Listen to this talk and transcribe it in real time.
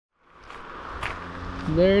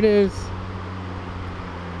There it is.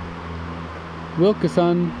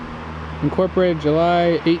 Wilkeson, incorporated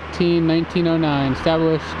July 18, 1909,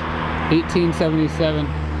 established 1877.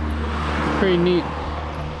 It's pretty neat.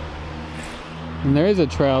 And there is a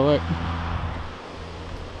trail, look.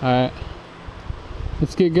 Alright,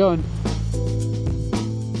 let's get going.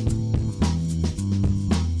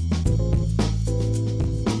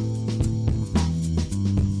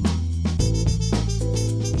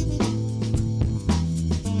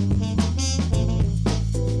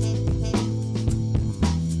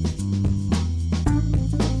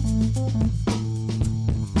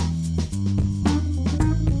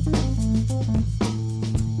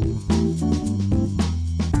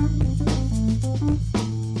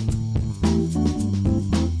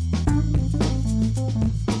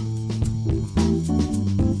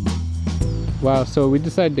 Wow, so we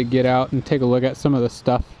decided to get out and take a look at some of the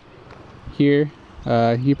stuff here.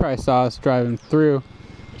 You probably saw us driving through.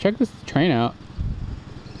 Check this train out.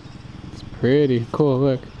 It's pretty cool,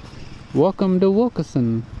 look. Welcome to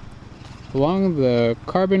Wilkeson, along the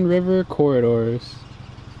Carbon River corridors.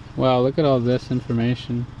 Wow, look at all this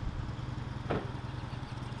information.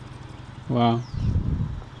 Wow.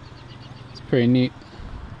 It's pretty neat.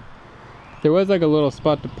 There was like a little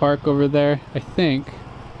spot to park over there, I think.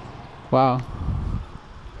 Wow.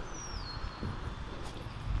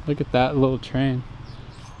 Look at that little train.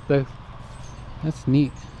 That's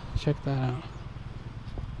neat. Check that out.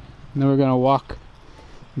 And then we're gonna walk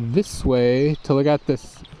this way to look at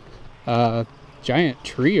this giant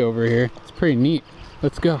tree over here. It's pretty neat.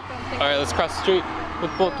 Let's go. Alright, let's cross the street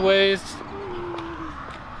with both ways.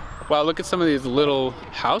 Wow, look at some of these little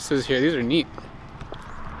houses here. These are neat.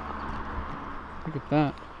 Look at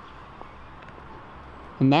that.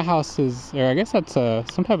 And that house is, or I guess that's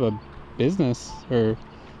some type of business or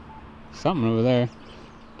something over there.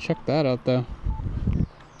 Check that out though.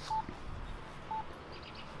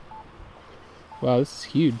 Wow, this is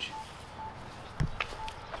huge.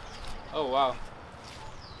 Oh wow.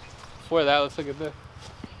 Before that, let's look at this.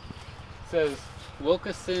 It says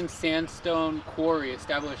Wilkeson Sandstone Quarry,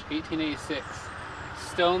 established 1886.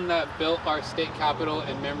 Stone that built our state capital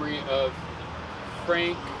in memory of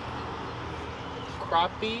Frank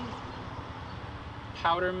Croppy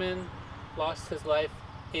Powderman, lost his life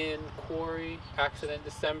in quarry accident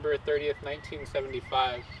December 30th,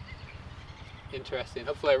 1975. Interesting.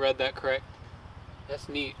 Hopefully I read that correct. That's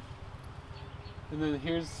neat. And then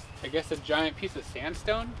here's, I guess, a giant piece of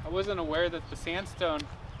sandstone. I wasn't aware that the sandstone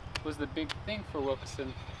was the big thing for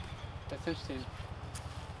Wilkeson. That's interesting.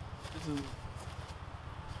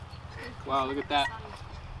 Wow, look at that.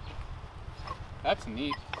 That's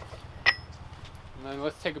neat. And then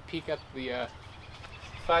let's take a peek at the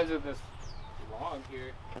size of this log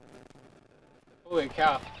here. Holy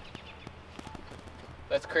cow.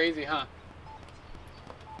 That's crazy, huh?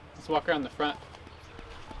 Let's walk around the front.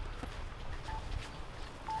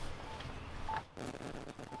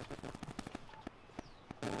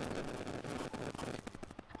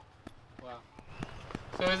 Wow.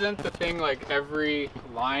 So isn't the thing like every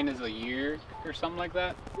line is a year or something like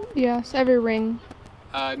that? Yes, every ring.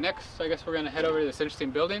 Next, I guess we're gonna head over to this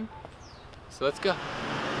interesting building. So let's go.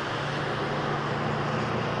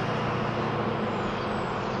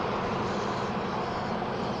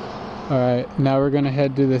 Alright, now we're gonna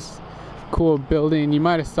head to this cool building. You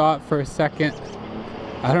might have saw it for a second.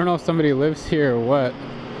 I don't know if somebody lives here or what,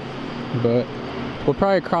 but we'll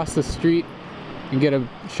probably cross the street and get a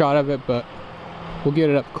shot of it, but we'll get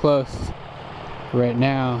it up close right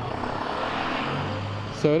now.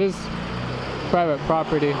 So it is private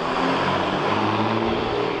property.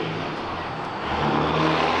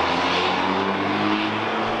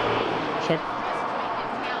 Check.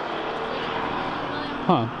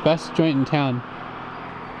 Huh, best joint in town.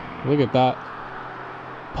 Look at that.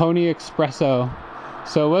 Pony Espresso.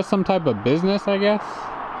 So it was some type of business, I guess,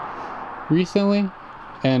 recently.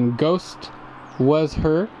 And Ghost was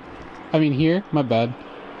here, my bad.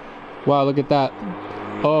 Wow, look at that.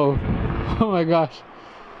 Oh, oh my gosh.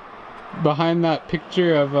 Behind that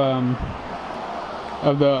picture of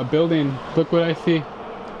the building, look what I see.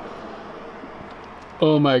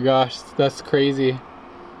 Oh my gosh, that's crazy.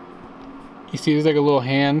 You see there's like a little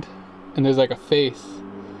hand and there's like a face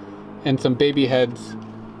and some baby heads.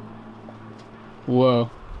 Whoa.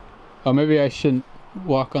 Oh, maybe I shouldn't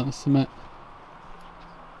walk on the cement.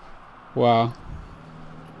 Wow.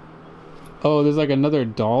 Oh, there's like another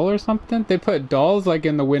doll or something? They put dolls like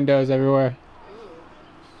in the windows everywhere.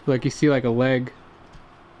 Like you see like a leg.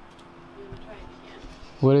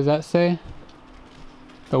 What does that say?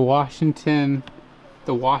 The Washington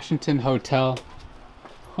Hotel.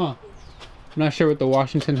 Huh. I'm not sure what the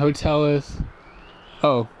Washington Hotel is.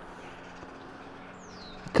 Oh.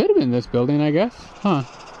 Could have been this building, I guess. Huh.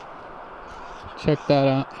 Check that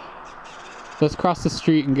out. Let's cross the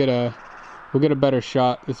street and we'll get a better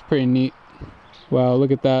shot. It's pretty neat. Wow,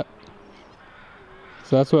 look at that.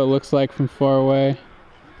 So that's what it looks like from far away.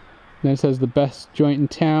 Then it says the best joint in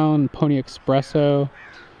town, Pony Espresso.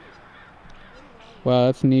 Wow,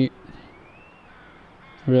 that's neat.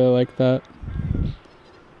 I really like that.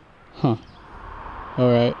 Huh.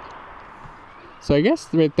 Alright. So I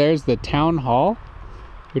guess right there's the town hall,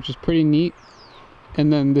 which is pretty neat.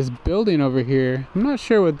 And then this building over here, I'm not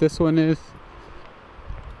sure what this one is.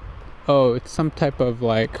 Oh, it's some type of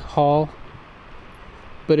like hall.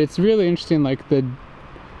 But it's really interesting, like the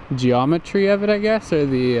geometry of it, I guess, or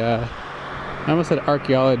the, I almost said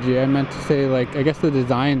archaeology. I meant to say, like, I guess the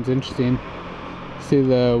design's interesting. See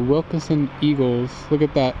the Wilkeson Eagles. Look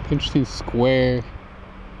at that interesting square.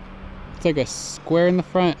 It's like a square in the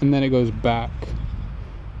front and then it goes back.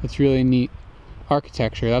 It's really neat.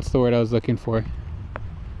 Architecture, that's the word I was looking for.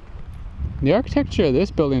 The architecture of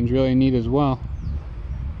this building is really neat as well.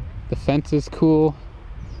 The fence is cool.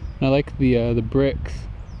 And I like the bricks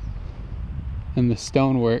and the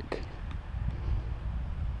stonework.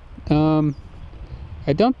 I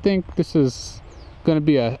don't think this is going to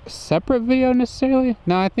be a separate video necessarily.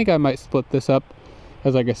 No, I think I might split this up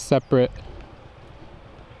as like a separate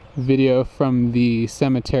video from the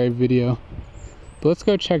cemetery video. But let's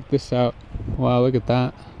go check this out. Wow, look at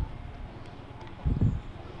that.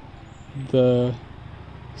 The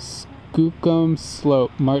Skookum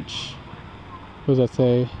Slope, March, what does that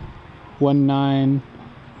say?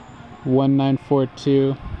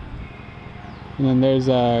 1942. And then there's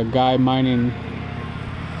a guy mining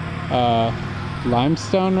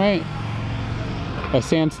limestone, right?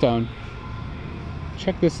 Sandstone.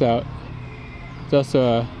 Check this out. There's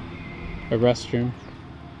also a restroom.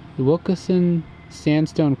 The Wilkeson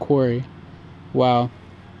Sandstone Quarry. Wow.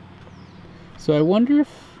 So I wonder if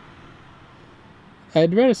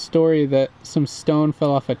I'd read a story that some stone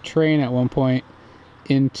fell off a train at one point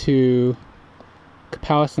into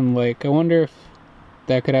Powassan Lake. I wonder if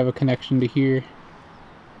that could have a connection to here.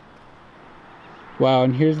 Wow,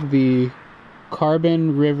 and here's the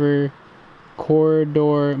Carbon River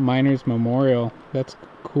Corridor Miners Memorial. That's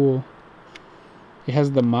cool. It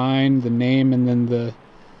has the mine, the name, and then the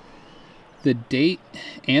date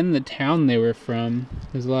and the town they were from.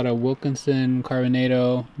 There's a lot of Wilkeson,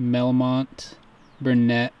 Carbonado, Melmont,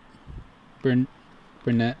 Burnett. And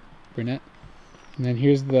then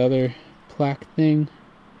here's the other plaque thing.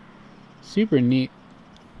 Super neat.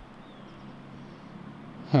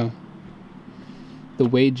 Huh. The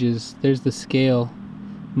wages, there's the scale.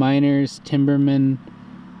 Miners, timberman,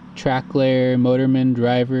 track layer, motorman,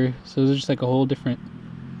 driver. So there's just like a whole different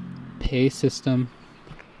pay system.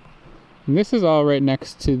 And this is all right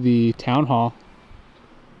next to the town hall.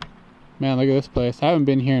 Man, look at this place. I haven't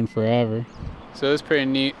been here in forever. So it's pretty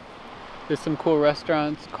neat. There's some cool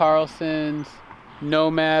restaurants. Carlson's,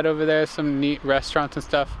 Nomad over there, some neat restaurants and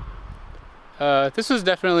stuff. This was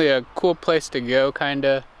definitely a cool place to go,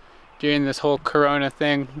 kinda, during this whole Corona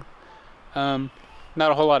thing. Not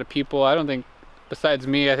a whole lot of people. I don't think, besides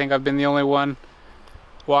me, I think I've been the only one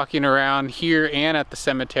walking around here and at the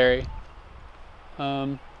cemetery.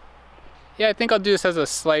 Yeah, I think I'll do this as a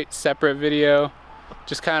slight separate video.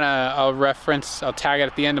 Just kinda, I'll tag it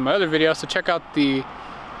at the end of my other video, so check out the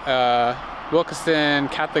Wilkeson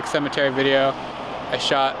Catholic Cemetery video I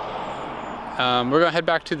shot. We're gonna head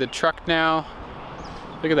back to the truck now.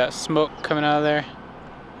 Look at that smoke coming out of there.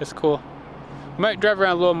 It's cool. We might drive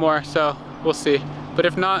around a little more, so we'll see. But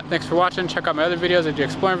if not, thanks for watching. Check out my other videos. I do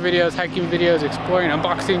exploring videos, hiking videos, exploring,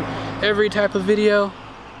 unboxing, every type of video.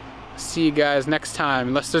 See you guys next time,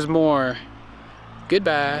 unless there's more.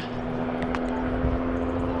 Goodbye.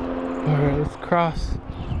 Alright, let's cross.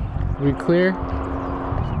 Are we clear?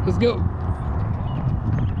 Let's go.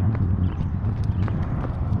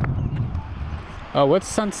 Oh, what's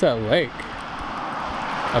Sunset Lake?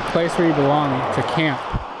 A place where you belong to camp.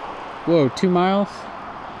 Whoa, 2 miles?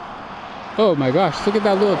 Oh my gosh, look at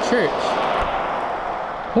that little church.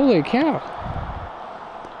 Holy cow.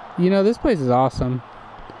 You know, this place is awesome.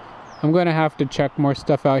 I'm gonna have to check more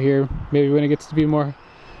stuff out here, maybe when it gets to be more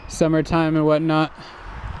summertime and whatnot.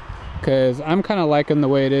 Cause I'm kinda liking the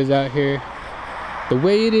way it is out here. The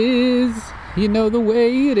way it is, you know, the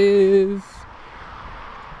way it is.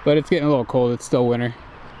 But it's getting a little cold, it's still winter.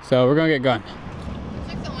 So we're gonna get going. It's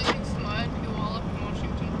like the Lincoln Smud go all up in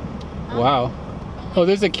Washington. Wow. Oh,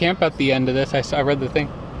 there's a camp at the end of this. I read the thing.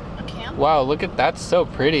 A camp? Wow, look at that, so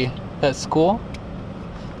pretty. That school.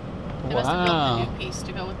 They must have built Wow. the new piece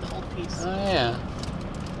to go with the old piece. Oh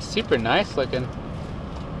yeah. Super nice looking.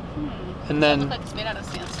 And Does then that look like it's made out of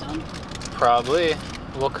sandstone? probably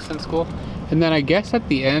Wilkeson School. And then I guess at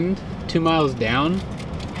the end, 2 miles down,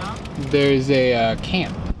 Yeah. there's a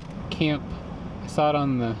camp. I saw it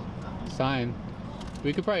on the sign.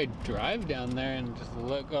 We could probably drive down there and just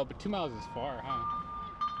look. Oh, but 2 miles is far, huh?